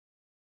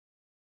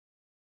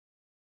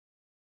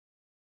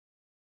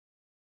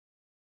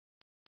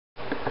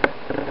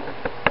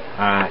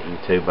Alright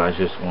YouTube, I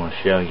just want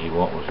to show you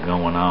what was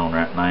going on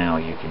right now.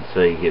 You can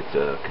see it's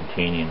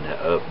continuing to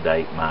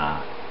update my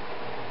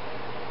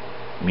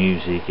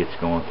music. It's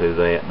going through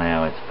that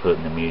now. It's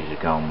putting the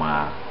music on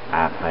my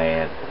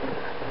iPad.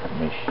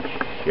 Let me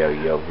show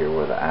you over here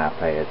where the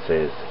iPad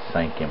says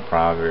sync in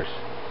progress.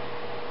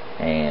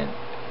 And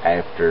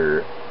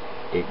after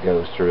it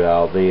goes through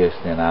all this,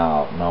 then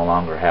I'll no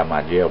longer have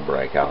my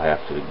jailbreak. I'll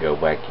have to go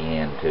back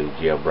into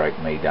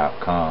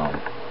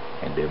JailbreakMe.com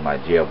and do my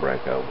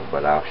jailbreak over,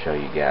 but I'll show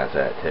you guys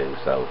that too,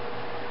 so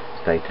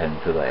stay tuned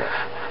for that.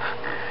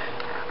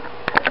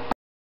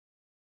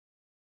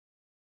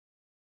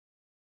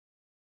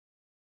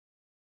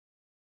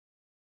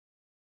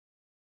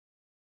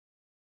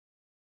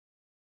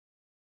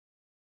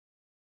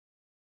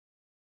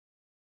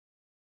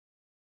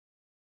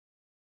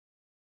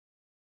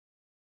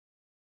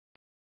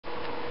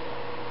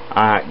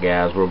 Alright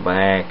guys, we're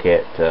back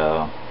at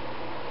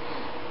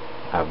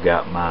I've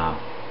got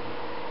my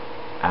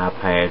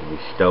iPad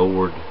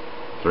restored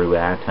through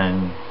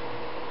iTunes.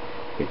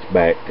 It's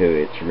back to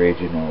its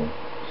original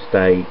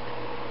state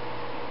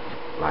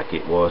like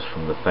it was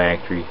from the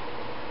factory.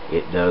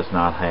 It does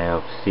not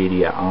have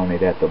Cydia on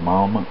it at the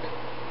moment.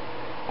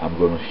 I'm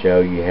going to show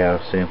you how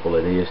simple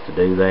it is to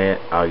do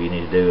that. All you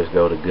need to do is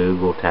go to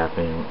Google, type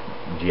in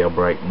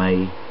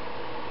JailbreakMe,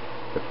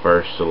 the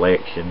first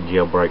selection,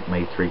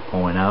 JailbreakMe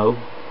 3.0.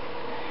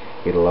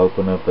 It'll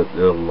open up a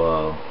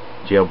little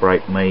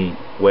JailbreakMe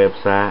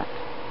website,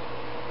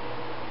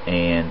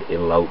 and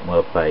it'll open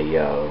up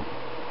a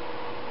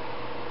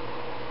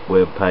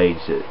web page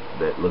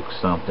that looks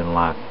something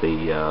like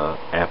the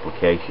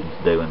applications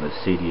do in the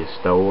Cydia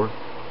store.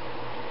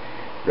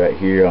 Right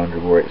here under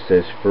where it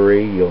says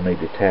free, you'll need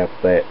to tap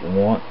that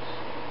once,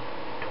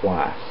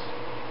 twice.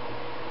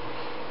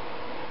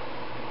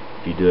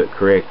 If you do it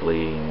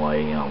correctly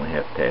anyway, you only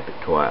have to tap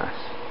it twice.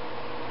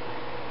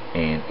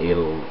 And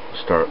it'll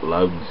start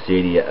loading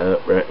Cydia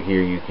up. Right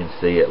here you can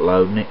see it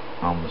loading it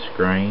on the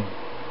screen.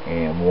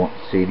 And once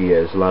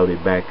Cydia is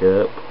loaded back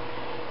up,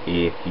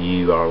 if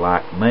you are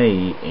like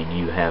me and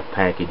you have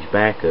package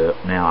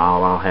backup, now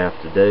all I'll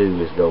have to do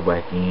is go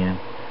back in,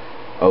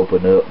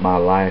 open up my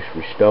last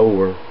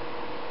restore,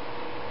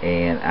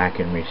 and I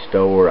can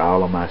restore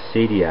all of my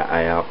Cydia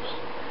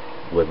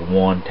apps with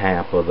one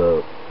tap of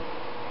the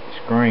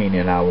screen,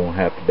 and I won't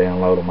have to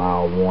download them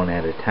all one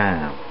at a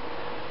time.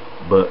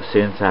 But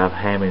since I'm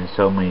having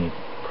so many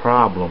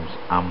problems,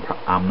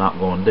 I'm not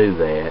going to do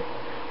that.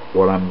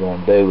 What I'm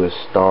going to do is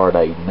start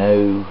a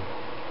new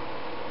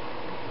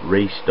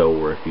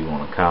restore, if you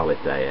want to call it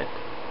that.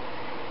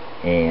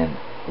 And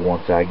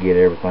once I get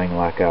everything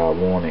like I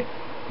want it,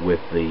 with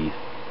the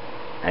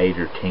 8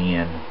 or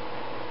 10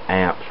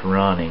 apps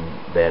running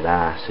that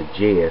I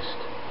suggest,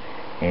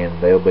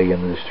 and they'll be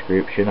in the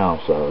description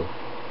also,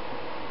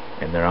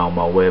 and they're on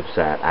my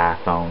website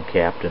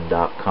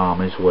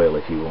iPhoneCaptain.com as well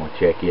if you want to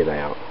check it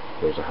out.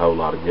 There's a whole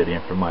lot of good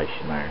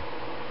information there.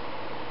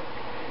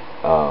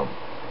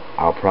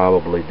 I'll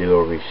probably do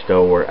a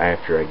restore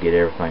after I get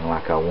everything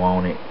like I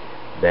want it.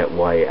 That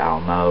way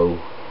I'll know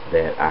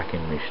that I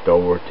can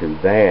restore to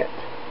that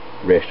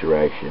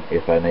restoration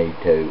if I need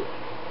to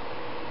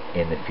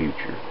in the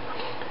future.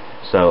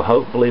 So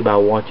hopefully by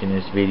watching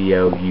this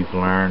video you've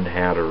learned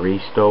how to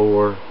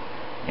restore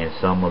and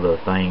some of the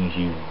things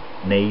you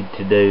need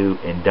to do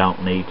and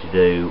don't need to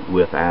do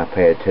with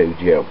iPad 2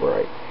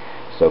 jailbreak.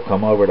 So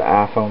come over to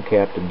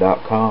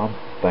iPhoneCaptain.com.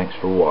 Thanks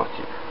for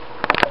watching.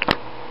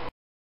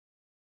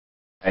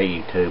 Hey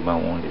YouTube, I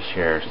wanted to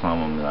share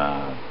some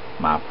of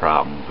my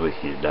problems with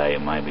you today,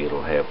 and maybe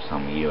it'll help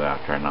some of you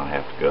out there not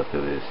have to go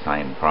through this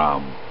same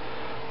problem.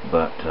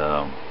 But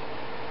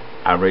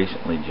I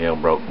recently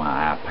jailbroke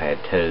my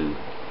iPad 2,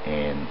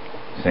 and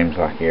it seems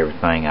like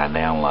everything I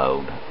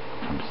download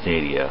from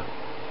Cydia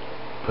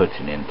puts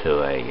it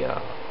into a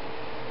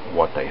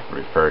what they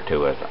refer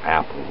to as an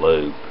Apple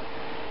loop,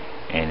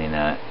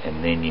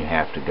 and then you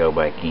have to go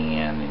back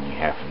in and you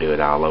have to do it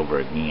all over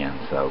again.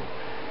 So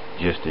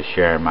just to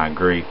share my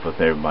grief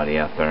with everybody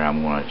out there,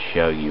 I'm going to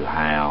show you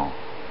how,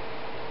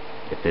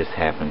 if this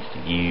happens to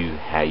you,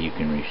 how you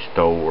can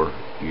restore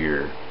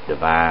your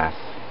device.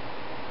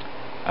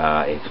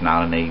 It's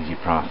not an easy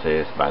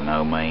process by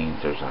no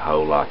means. There's a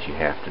whole lot you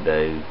have to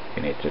do,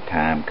 and it's a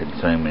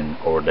time-consuming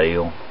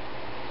ordeal.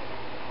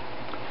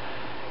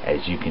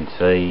 As you can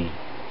see,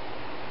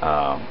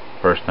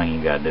 first thing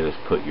you got to do is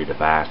put your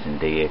device in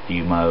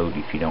DFU mode.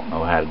 If you don't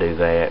know how to do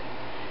that,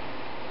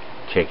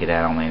 check it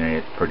out on the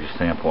internet. It's pretty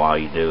simple. All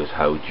you do is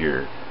hold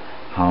your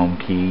home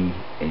key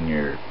and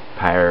your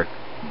power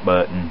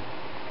button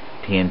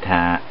 10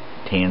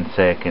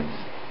 seconds,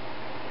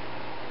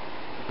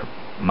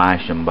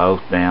 mash them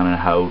both down and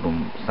hold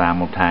them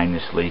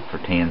simultaneously for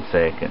 10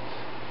 seconds.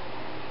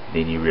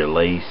 Then you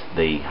release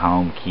the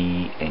home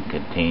key and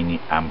continue,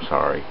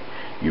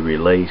 you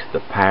release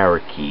the power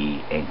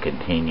key and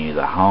continue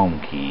the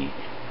home key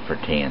for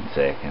 10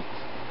 seconds,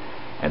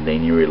 and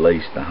then you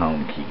release the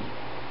home key.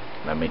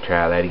 Let me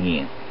try that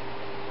again.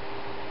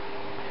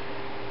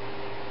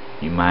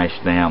 You mash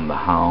down the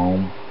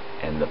home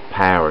and the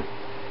power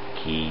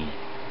key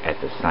at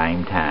the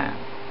same time.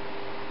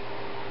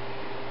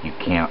 You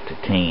count to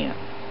 10.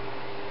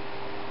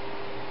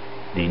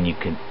 Then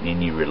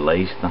you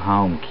release the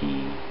home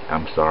key.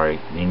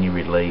 Then you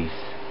release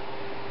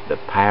the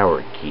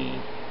power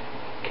key.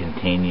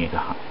 Continue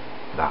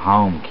the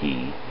home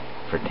key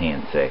for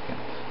 10 seconds.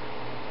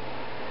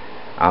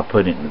 I'll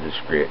put it in the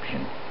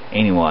description.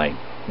 Anyway,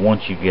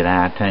 once you get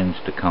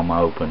iTunes to come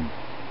open,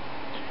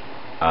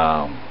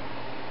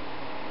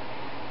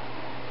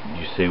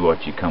 you see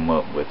what you come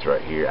up with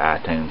right here.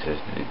 iTunes has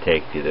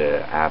detected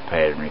an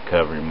iPad in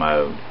recovery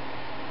mode.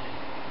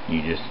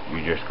 You're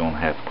just going to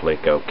have to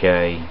click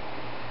OK.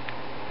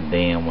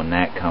 Then when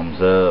that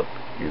comes up,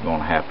 you're going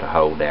to have to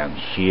hold down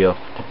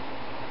Shift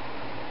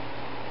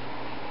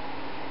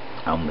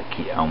on the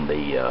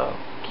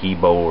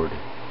keyboard.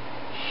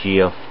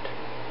 Shift,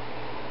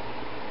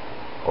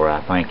 or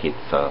I think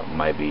it's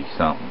maybe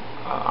something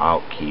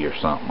Alt key or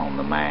something on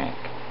the Mac.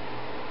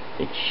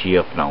 It's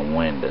Shift on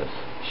Windows.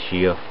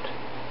 Shift,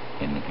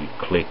 and if you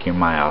click your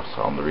mouse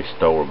on the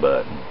restore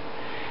button,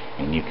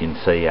 and you can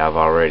see I've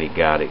already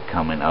got it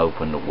coming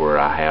open to where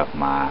I have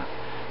my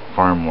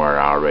firmware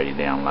already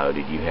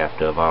downloaded. You have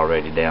to have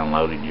already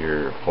downloaded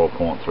your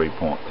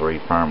 4.3.3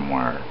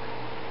 firmware,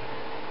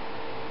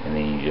 and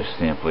then you just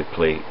simply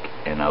click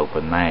and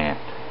open that,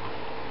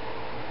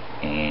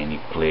 and you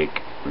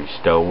click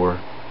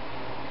restore,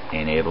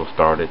 and it'll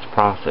start its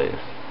process.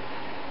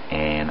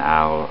 And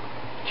I'll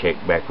check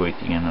back with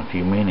you in a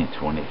few minutes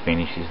when it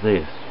finishes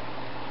this.